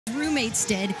teammates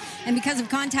did. And because of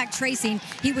contact tracing,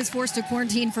 he was forced to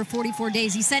quarantine for 44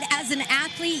 days. He said, as an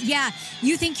athlete, yeah,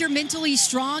 you think you're mentally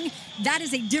strong? That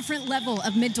is a different level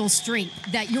of mental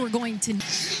strength that you're going to need.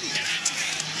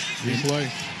 Replay.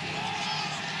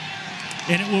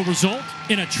 And it will result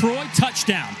in a Troy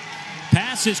touchdown.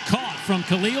 Pass is caught from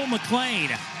Khalil McLean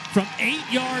from 8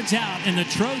 yards out, and the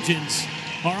Trojans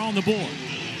are on the board.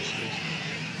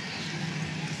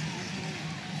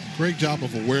 Great job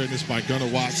of awareness by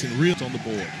Gunnar Watson. Real on the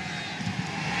board.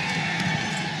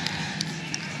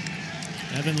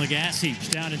 Evan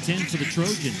Lagasse down to 10 for the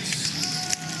Trojans.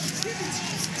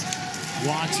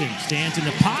 Watson stands in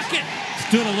the pocket.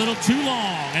 Stood a little too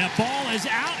long, and a ball is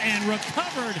out and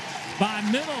recovered by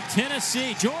Middle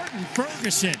Tennessee. Jordan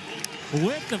Ferguson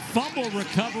with the fumble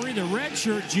recovery, the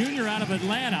redshirt junior out of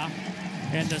Atlanta,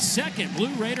 and the second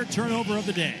Blue Raider turnover of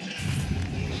the day.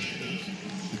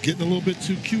 Getting a little bit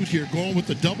too cute here, going with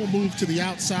the double move to the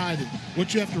outside. And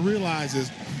what you have to realize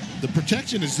is the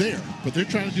protection is there, but they're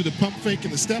trying to do the pump fake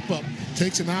and the step up.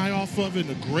 Takes an eye off of it,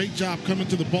 and a great job coming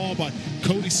to the ball by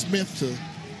Cody Smith to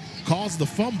cause the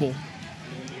fumble.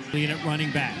 Leading at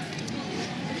running back.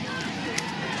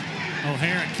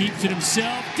 O'Hara keeps it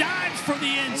himself, dives for the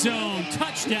end zone.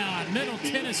 Touchdown, Middle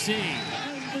Tennessee.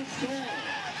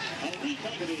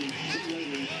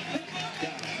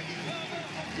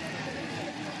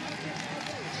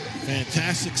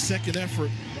 Fantastic second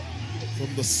effort from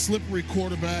the slippery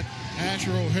quarterback,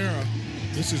 Asher O'Hara.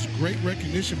 This is great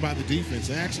recognition by the defense.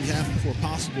 They actually have him for a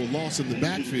possible loss in the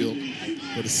backfield,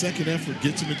 but a second effort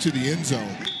gets him into the end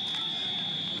zone.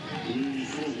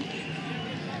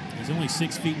 He's only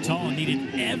 6 feet tall and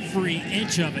needed every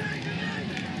inch of it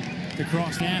to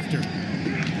cross after.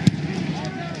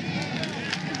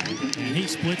 And he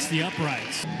splits the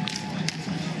uprights.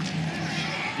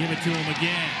 Give it to him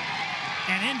again.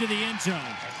 And into the end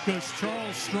zone goes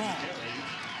Charles Strong.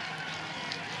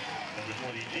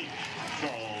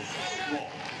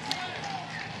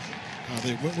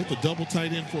 They went with the double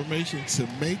tight end formation to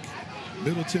make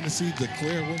Middle Tennessee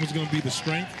declare what was going to be the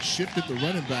strength, shifted the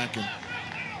running back, and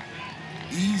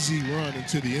easy run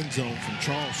into the end zone from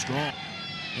Charles Strong.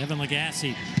 Evan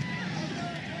Lagasse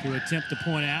to attempt the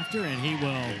point after, and he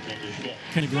will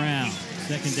cut the ground.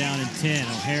 Second down and 10.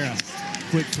 O'Hara,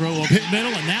 quick throw over the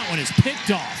middle, and that one is picked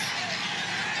off.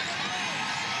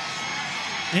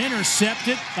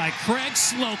 Intercepted by Craig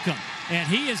Slocum, and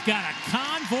he has got a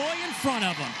convoy in front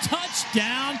of him.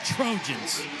 Touchdown,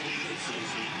 Trojans.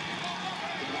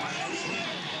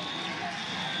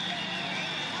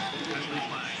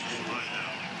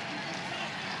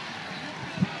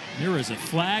 There is a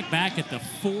flag back at the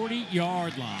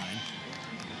 40-yard line.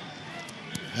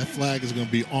 That flag is going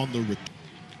to be on the return.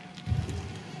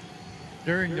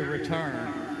 During the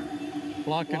return,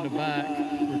 blocking the back,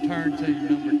 return team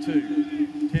number 2.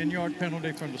 10-yard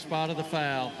penalty from the spot of the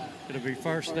foul. It'll be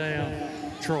first down,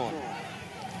 Troy.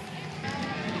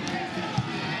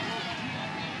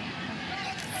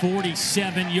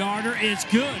 47-yarder is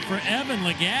good for Evan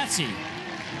Lagasse,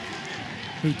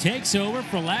 who takes over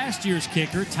for last year's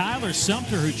kicker, Tyler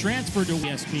Sumter, who transferred to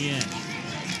ESPN.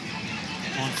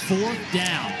 On fourth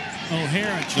down,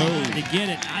 O'Hara trying to get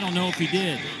it. I don't know if he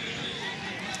did.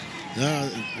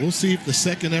 We'll see if the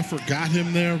second effort got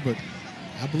him there, but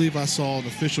I believe I saw an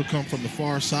official come from the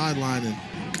far sideline and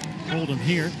hold him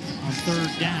here on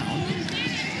third down.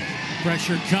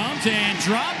 Pressure comes and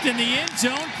dropped in the end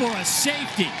zone for a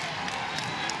safety.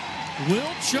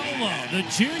 Will Cholo, the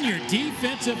junior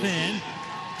defensive end,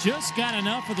 just got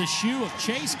enough of the shoe of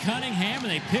Chase Cunningham,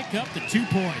 and they pick up the 2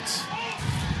 points.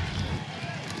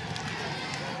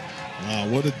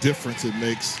 What a difference it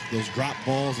makes, those drop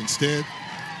balls. Instead,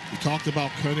 we talked about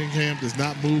Cunningham does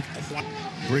not move quite,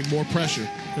 bring more pressure.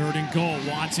 Third and goal.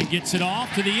 Watson gets it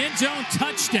off to the end zone.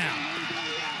 Touchdown.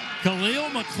 Khalil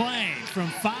McLean from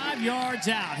 5 yards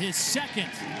out, his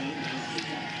second.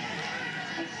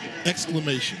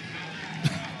 Exclamation.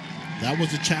 That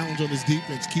was a challenge on his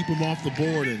defense. Keep him off the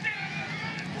board. And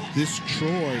this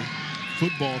Troy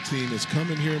football team is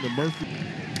coming here in the Murphy.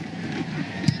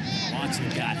 Watson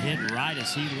got hit right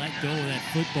as he let go of that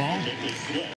football.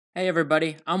 Hey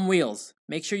everybody, I'm Wheels.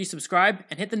 Make sure you subscribe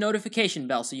and hit the notification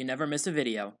bell so you never miss a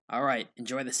video. Alright,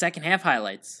 enjoy the second half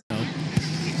highlights.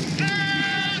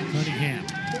 Cunningham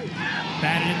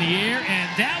batted in the air, and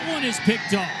that one is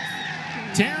picked off.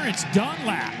 Terrence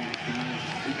Dunlap.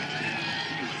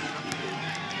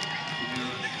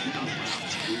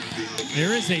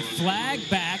 There is a flag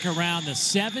back around the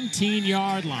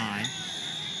 17-yard line.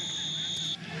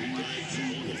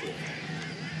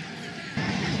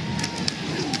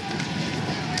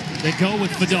 They go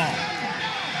with Vidal.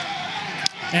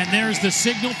 And there's the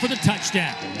signal for the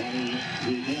touchdown.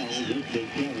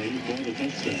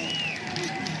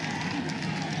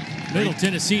 Middle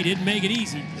Tennessee didn't make it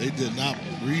easy. They did not.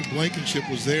 Reed Blankenship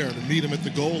was there to meet him at the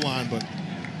goal line, but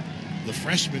the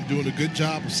freshman doing a good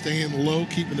job of staying low,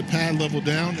 keeping the pad level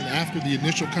down, and after the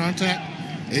initial contact,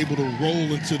 able to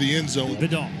roll into the end zone.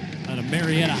 Vidal out of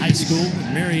Marietta High School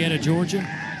in Marietta, Georgia.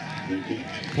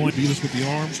 Point beat us with the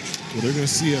arm. Well, they're going to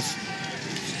see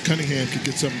if Cunningham could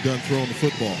get something done throwing the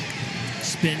football.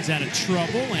 Spins out of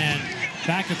trouble and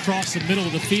back across the middle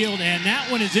of the field, and that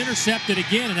one is intercepted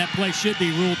again, and that play should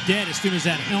be ruled dead as soon as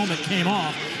that helmet came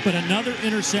off. But another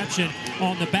interception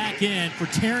on the back end for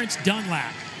Terrence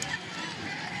Dunlap.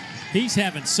 He's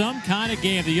having some kind of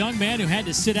game. The young man who had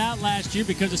to sit out last year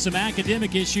because of some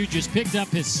academic issue just picked up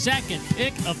his second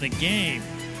pick of the game.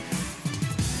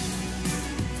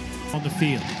 On the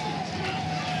field.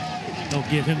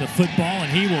 They'll give him the football,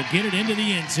 and he will get it into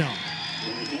the end zone.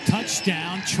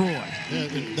 Touchdown, Troy. Yeah,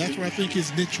 that's where I think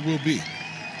his niche will be.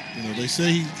 You know, they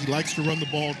say he likes to run the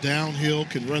ball downhill,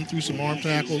 can run through some arm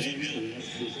tackles.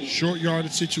 Short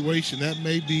yardage situation, that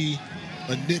may be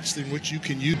a niche in which you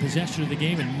can use. Possession of the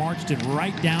game and marched it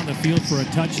right down the field for a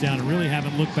touchdown and really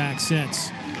haven't looked back since.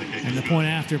 And the point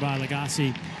after by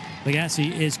Legacy.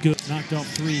 Legacy is good. Knocked off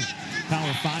 3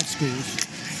 Power 5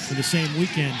 schools in the same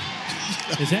weekend.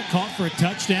 Is that caught for a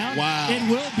touchdown? Wow. It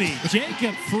will be.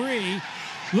 Jacob Free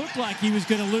looked like he was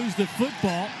going to lose the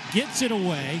football, gets it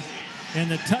away, and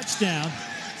the touchdown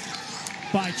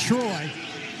by Troy.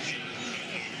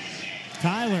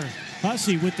 Tyler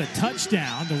Hussey with the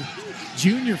touchdown. The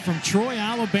junior from Troy,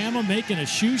 Alabama, making a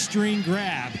shoestring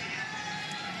grab.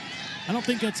 I don't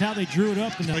think that's how they drew it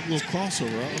up. In the like a little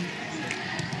crossover.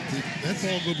 Did that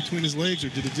ball go between his legs, or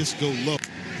did it just go low?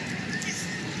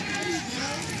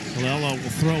 Lello will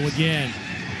throw again.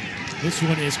 This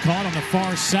one is caught on the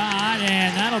far side,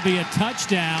 and that'll be a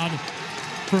touchdown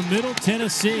for Middle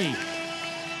Tennessee.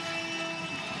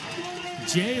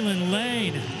 Jalen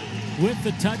Lane with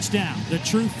the touchdown, the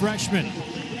true freshman.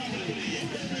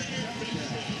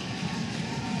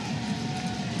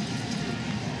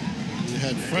 You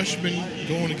had freshmen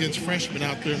going against freshmen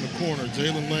out there in the corner.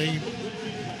 Jalen Lane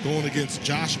going against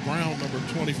Josh Brown, number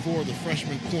 24, the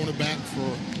freshman cornerback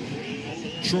for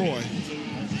Troy.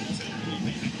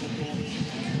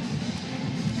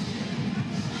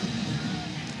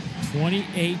 A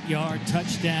 28-yard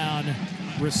touchdown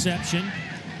reception.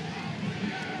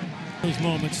 Those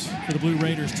moments for the Blue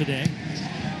Raiders today.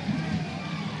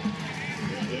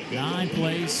 9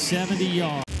 plays, 70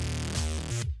 yards.